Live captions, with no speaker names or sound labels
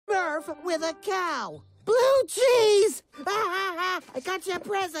scarf with a cow. Blue cheese! I got you a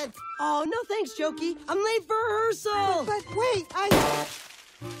present. Oh, no thanks, Jokey. I'm late for rehearsal. But wait,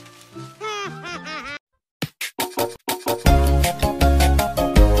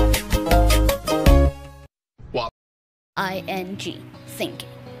 What? ING, thinking.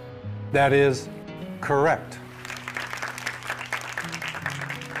 That is correct.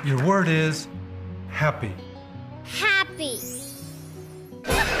 Your word is happy. Happy.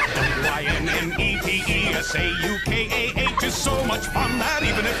 WINNETESAUKAH is so much fun that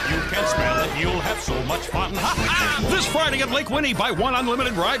even if you can't spell it, you'll have so much fun. This Friday at Lake Winnie, buy one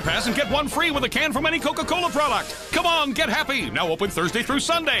unlimited ride pass and get one free with a can from any Coca-Cola product. Come on, get happy. Now open Thursday through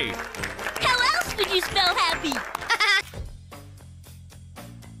Sunday. How else would you spell happy?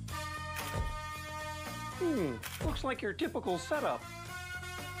 Looks like your typical setup.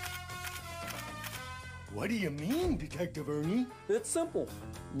 What do you mean, Detective Ernie? It's simple.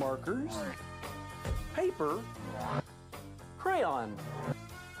 Markers, paper, crayon.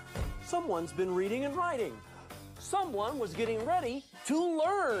 Someone's been reading and writing. Someone was getting ready to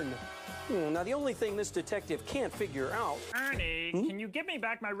learn. Now, the only thing this detective can't figure out... Ernie, can you give me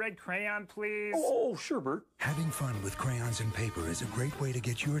back my red crayon, please? Oh, sure, Bert. Having fun with crayons and paper is a great way to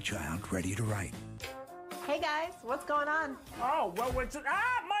get your child ready to write. Hey guys, what's going on? Oh, well, what's it?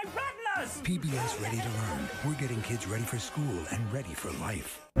 Ah, my retinas! PBS Ready to Learn. We're getting kids ready for school and ready for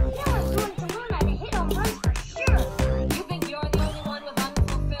life. You was going to learn how to hit home runs for sure. You think you're the only one with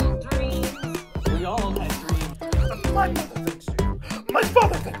unfulfilled dreams? We all had dreams. My mother thinks you. My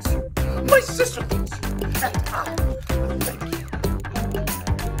father thinks you. My sister thinks you. And I think you.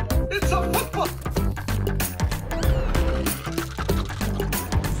 It's a football.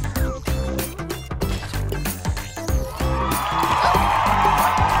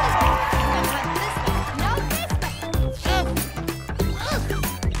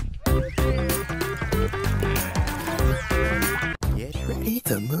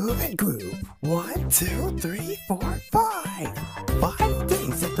 to move and groove. 1, 2, 3, 4, 5. 5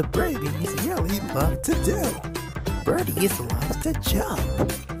 things that the birdies really love to do. Birdies love to jump.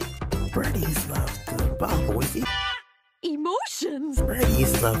 Birdies love to bubble with emotions.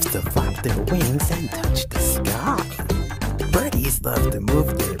 Birdies love to flap their wings and touch the sky. Birdies love to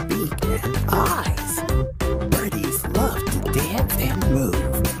move their beak and eyes. Birdies love to dance and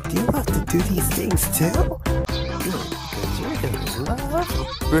move. Do you love to do these things too? Good, because you're gonna love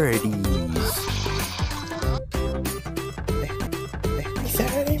birdies. Every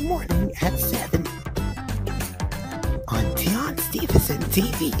Saturday morning at 7 on Tion Stevenson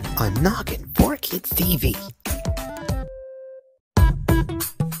TV on Noggin 4Kids TV.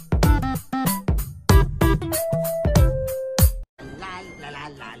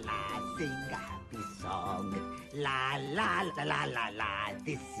 La la la la la la,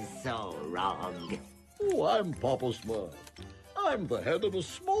 this is so wrong. Oh, I'm Papa Smurf. I'm the head of a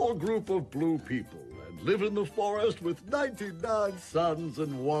small group of blue people and live in the forest with 99 sons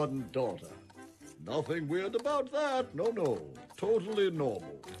and 1 daughter. Nothing weird about that, no. Totally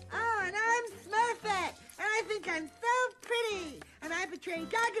normal. Oh, and I'm Smurfette, and I think I'm so pretty. And I betray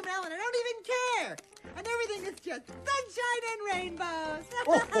Gargamel, and I don't even care. And everything is just sunshine and rainbows.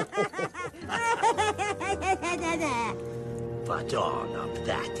 But all of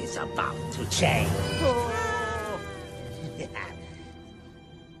that is about to change.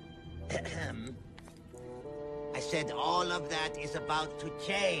 I said all of that is about to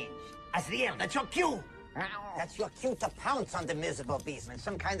change. Asriel, that's your cue. That's your cue to pounce on the miserable beast in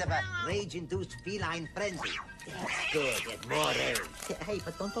some kind of a rage-induced feline frenzy. That's good. Get more rage. Hey,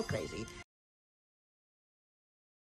 but don't go crazy.